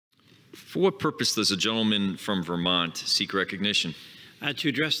For what purpose does a gentleman from Vermont seek recognition? To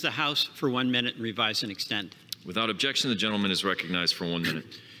address the House for 1 minute and revise and extend. Without objection, the gentleman is recognized for 1 minute.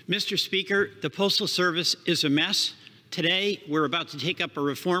 Mr. Speaker, the Postal Service is a mess. Today, we're about to take up a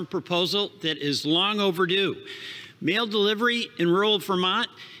reform proposal that is long overdue. Mail delivery in rural Vermont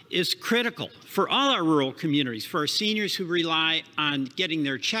is critical for all our rural communities, for our seniors who rely on getting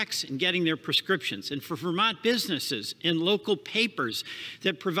their checks and getting their prescriptions, and for Vermont businesses and local papers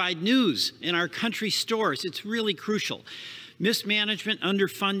that provide news in our country stores. It's really crucial. Mismanagement,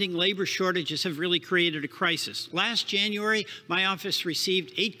 underfunding, labor shortages have really created a crisis. Last January, my office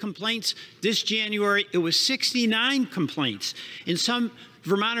received 8 complaints. This January, it was 69 complaints. And some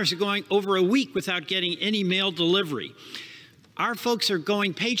Vermonters are going over a week without getting any mail delivery. Our folks are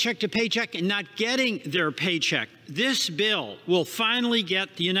going paycheck to paycheck and not getting their paycheck. This bill will finally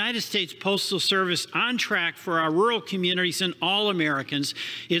get the United States Postal Service on track for our rural communities and all Americans.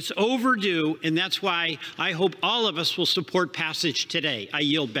 It's overdue, and that's why I hope all of us will support passage today. I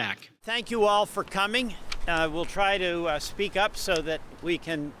yield back. Thank you all for coming. We'll try to speak up so that we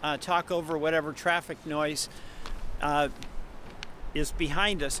can talk over whatever traffic noise is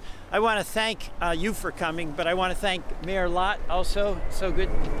behind us. I want to thank you for coming, but I want to thank Mayor Lott also. So good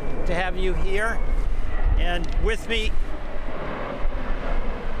to have you here. And with me,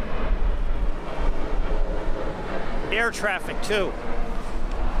 air traffic too,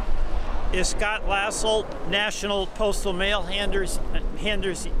 is Scott Lasell, National Postal Mail Handlers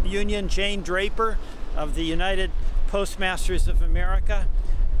Union, Jane Draper of the United Postmasters of America,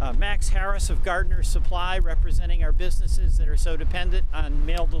 Max Harris of Gardner Supply, representing our businesses that are so dependent on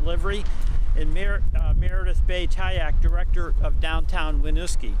mail delivery, and Meredith Bay Tyak, Director of Downtown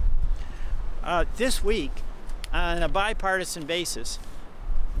Winooski. This week, on a bipartisan basis,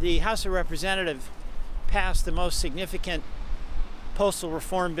 the House of Representatives passed the most significant postal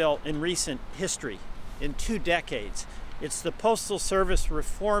reform bill in recent history, in 2 decades. It's the Postal Service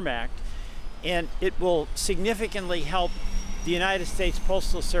Reform Act, and it will significantly help the United States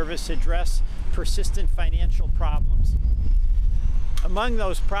Postal Service address persistent financial problems. Among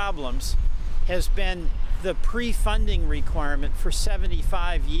those problems has been the pre-funding requirement for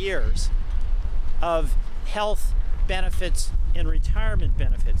 75 years of health benefits and retirement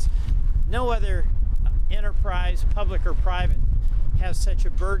benefits. No other enterprise, public or private, has such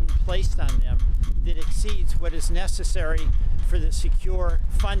a burden placed on them that exceeds what is necessary for the secure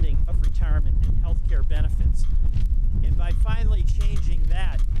funding of retirement and health care benefits. And by finally changing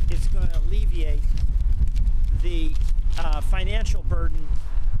that, it's going to alleviate the financial burden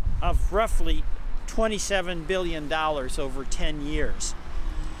of roughly $27 billion over 10 years.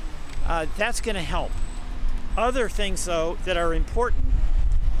 That's going to help. Other things, though, that are important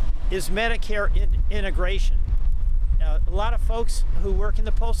is Medicare integration. A lot of folks who work in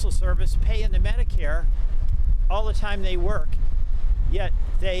the Postal Service pay into Medicare all the time they work, yet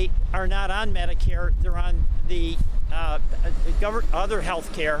they are not on Medicare. They're on the other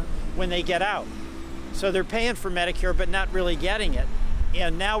health care when they get out. So they're paying for Medicare but not really getting it.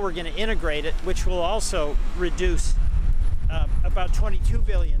 And now we're going to integrate it, which will also reduce about $22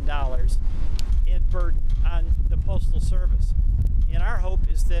 billion in burden on the Postal Service. And our hope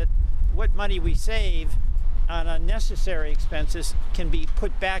is that what money we save on unnecessary expenses can be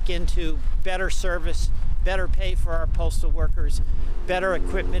put back into better service, better pay for our postal workers, better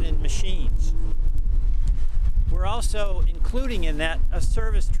equipment and machines. We're also including in that a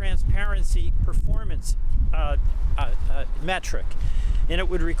service transparency performance metric, and it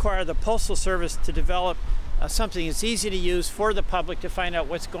would require the Postal Service to develop something that's easy to use for the public to find out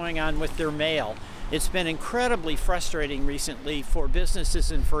what's going on with their mail. It's been incredibly frustrating recently for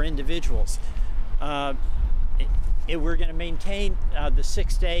businesses and for individuals. We're going to maintain the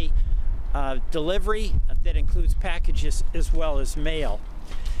 6-day delivery that includes packages as well as mail.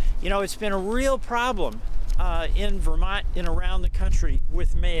 You know, it's been a real problem in Vermont and around the country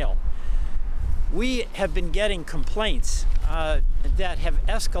with mail. We have been getting complaints that have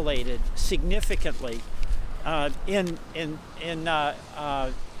escalated significantly in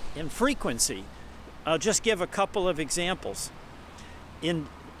frequency. I'll just give a couple of examples.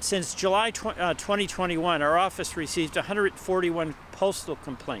 Since July 2021, our office received 141 postal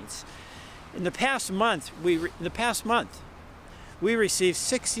complaints. In the past month, we received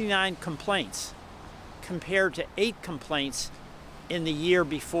 69 complaints compared to 8 complaints in the year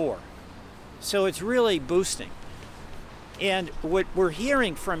before. So it's really boosting. And what we're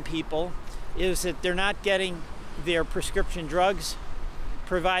hearing from people is that they're not getting their prescription drugs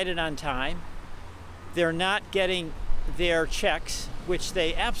provided on time. They're not getting their checks, which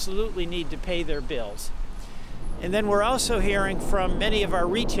they absolutely need to pay their bills. And then we're also hearing from many of our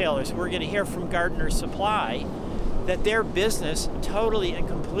retailers. We're going to hear from Gardner Supply that their business totally and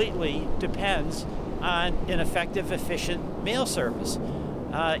completely depends on an effective, efficient mail service.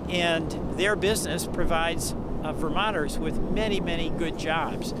 And their business provides Vermonters with many, many good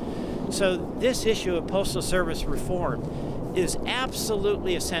jobs. So this issue of Postal Service reform is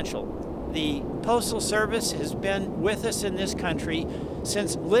absolutely essential. The Postal Service has been with us in this country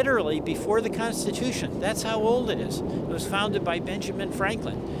since literally before the Constitution. That's how old it is. It was founded by Benjamin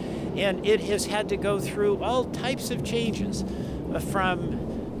Franklin. And it has had to go through all types of changes,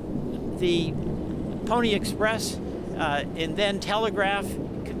 from the Pony Express and then telegraph,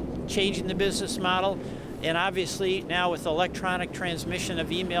 changing the business model, and obviously now with electronic transmission of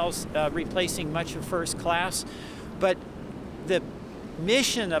emails replacing much of first class. But the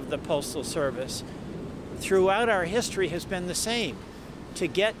mission of the Postal Service throughout our history has been the same: to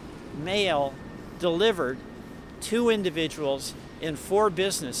get mail delivered to individuals and for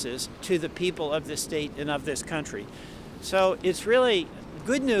businesses to the people of this state and of this country. So it's really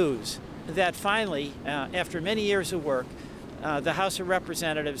good news that finally, after many years of work, the House of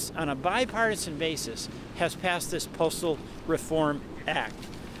Representatives, on a bipartisan basis, has passed this Postal Reform Act.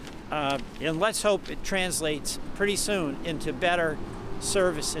 And let's hope it translates pretty soon into better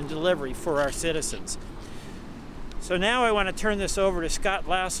service and delivery for our citizens. So now I want to turn this over to Scott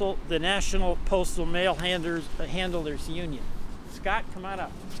Lasell, the National Postal Mail Handlers Union. Scott, come on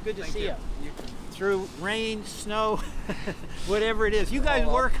up. It's good to see you. Through rain, snow, whatever it is. You guys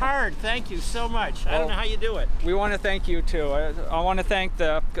work hard. Thank you so much. I don't know how you do it. We want to thank you too. I want to thank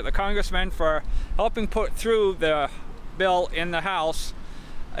the Congressman for helping put through the bill in the House,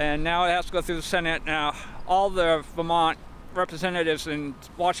 and now it has to go through the Senate. Now, all the Vermont representatives in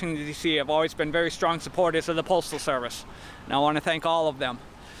Washington, D.C. have always been very strong supporters of the Postal Service, and I want to thank all of them.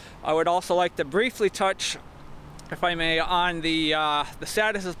 I would also like to briefly touch, if I may, on the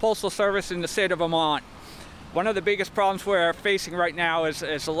status of the Postal Service in the state of Vermont. One of the biggest problems we're facing right now is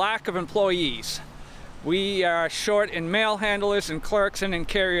the lack of employees. We are short in mail handlers and clerks and in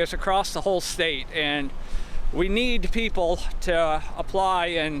carriers across the whole state, and we need people to apply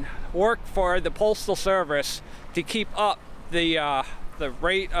and work for the Postal Service to keep up the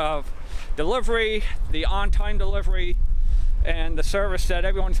rate of delivery, the on-time delivery, and the service that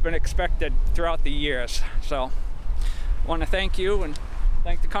everyone's been expected throughout the years. So I want to thank you and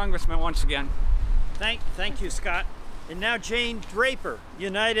thank the Congressman once again. Thank you, Scott. And now Jane Draper,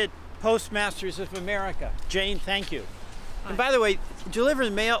 United Postmasters of America. Jane, thank you. And by the way,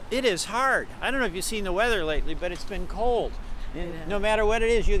 delivering mail, it is hard. I don't know if you've seen the weather lately, but it's been cold. And no matter what it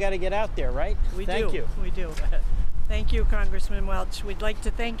is, you got to get out there, right? Thank you. We do. Thank you, Congressman Welch. We'd like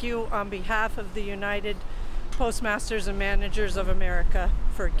to thank you on behalf of the United Postmasters and Managers of America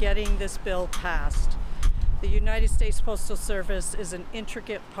for getting this bill passed. The United States Postal Service is an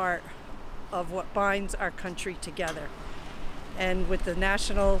intricate part of what binds our country together. And with the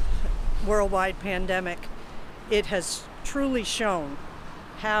national worldwide pandemic, it has truly shown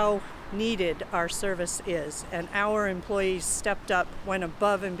how needed our service is, and our employees stepped up, went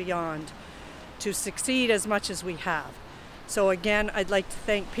above and beyond to succeed as much as we have. So again, I'd like to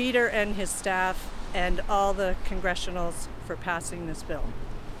thank Peter and his staff and all the congressionals for passing this bill.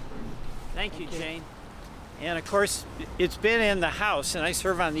 Thank you, Jane. And of course, it's been in the House, and I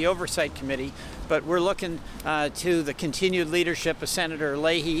serve on the Oversight Committee, but we're looking to the continued leadership of Senator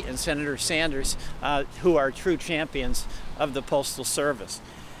Leahy and Senator Sanders, who are true champions of the Postal Service.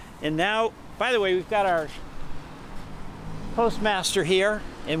 And now, by the way, we've got our postmaster here,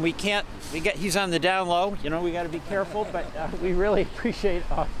 and he's on the down low. You know, we got to be careful, but we really appreciate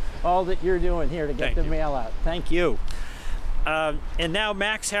all that you're doing here to get the mail out. Thank you. And now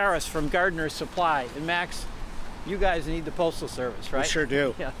Max Harris from Gardner Supply. And Max, you guys need the Postal Service, right? We sure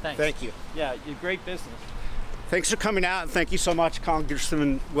do. Yeah, thanks. Thank you. Yeah, you're great business. Thanks for coming out, and thank you so much,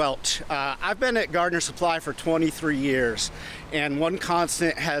 Congressman Welch. I've been at Gardner Supply for 23 years, and one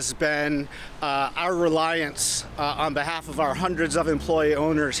constant has been our reliance on behalf of our hundreds of employee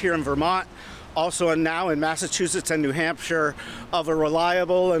owners here in Vermont, also and now in Massachusetts and New Hampshire, of a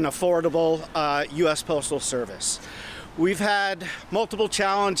reliable and affordable U.S. Postal Service. We've had multiple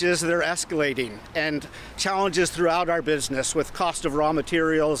challenges that are escalating, and challenges throughout our business with cost of raw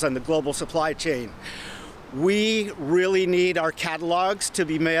materials and the global supply chain. We really need our catalogs to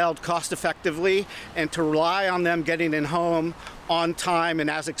be mailed cost effectively and to rely on them getting in home on time and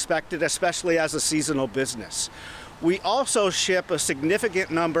as expected, especially as a seasonal business. We also ship a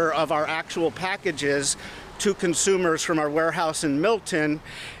significant number of our actual packages to consumers from our warehouse in Milton,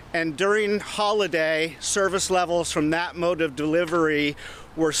 And during holiday, service levels from that mode of delivery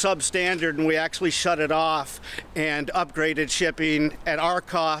were substandard, and we actually shut it off and upgraded shipping at our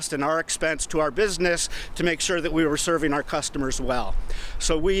cost and our expense to our business to make sure that we were serving our customers well.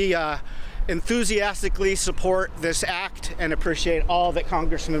 So we enthusiastically support this act and appreciate all that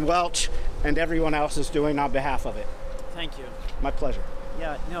Congressman Welch and everyone else is doing on behalf of it. Thank you. My pleasure.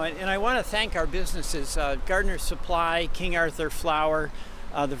 Yeah, no, and I want to thank our businesses, Gardner Supply, King Arthur Flour,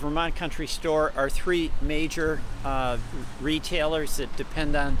 the Vermont Country Store are three major retailers that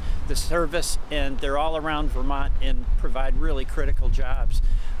depend on the service, and they're all around Vermont and provide really critical jobs.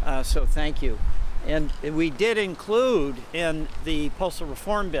 So thank you. And we did include in the Postal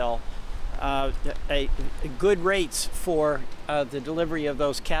Reform Bill good rates for the delivery of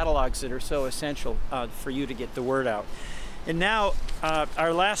those catalogs that are so essential for you to get the word out. And now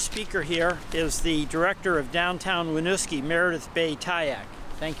our last speaker here is the Director of Downtown Winooski, Meredith Bay Tyak.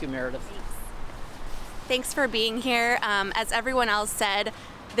 Thank you, Meredith. Thanks for being here. As everyone else said,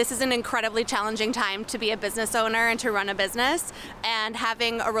 this is an incredibly challenging time to be a business owner and to run a business, and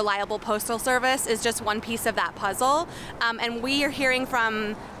having a reliable postal service is just one piece of that puzzle. And we are hearing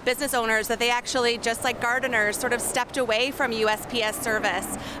from business owners that they actually, just like gardeners, sort of stepped away from USPS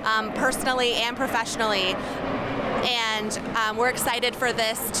service, personally and professionally. And we're excited for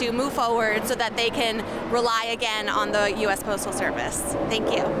this to move forward so that they can rely again on the U.S. Postal Service. Thank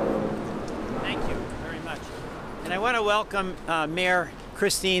you. Thank you very much. And I want to welcome Mayor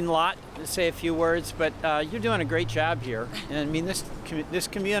Christine Lott to say a few words, but you're doing a great job here. And I mean, this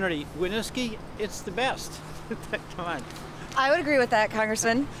community, Winooski, it's the best. Come on. I would agree with that,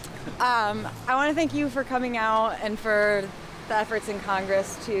 Congressman. I want to thank you for coming out and for the efforts in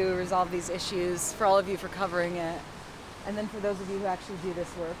Congress to resolve these issues, for all of you for covering it, and then for those of you who actually do this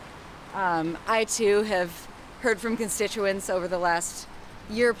work. I too have heard from constituents over the last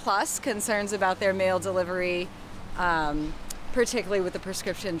year plus concerns about their mail delivery, particularly with the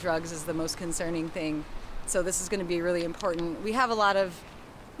prescription drugs is the most concerning thing. So this is going to be really important. We have a lot of,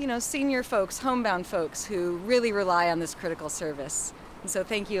 senior folks, homebound folks who really rely on this critical service. And so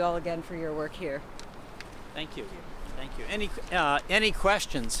thank you all again for your work here. Thank you. Thank you. Any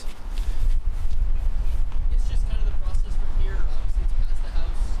questions? It's just kind of the process from here. Obviously, it's passed the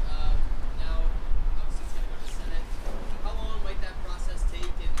House. Now, obviously, it's going to go to the Senate. How long might that process take,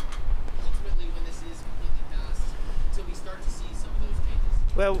 and ultimately, when this is completely passed, until we start to see some of those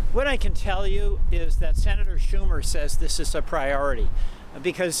changes? Well, what I can tell you is that Senator Schumer says this is a priority,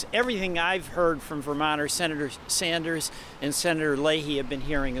 because everything I've heard from Vermonters, Senator Sanders and Senator Leahy have been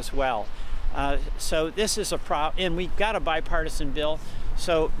hearing as well. So this is and we've got a bipartisan bill,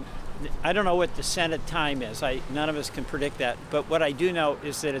 so I don't know what the Senate time is. None of us can predict that, but what I do know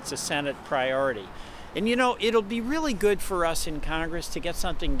is that it's a Senate priority. And it'll be really good for us in Congress to get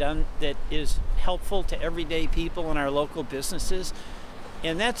something done that is helpful to everyday people in our local businesses,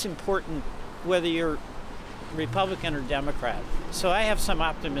 and that's important whether you're Republican or Democrat. So I have some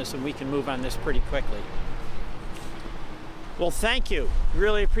optimism we can move on this pretty quickly. Well, thank you.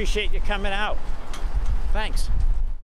 Really appreciate you coming out. Thanks.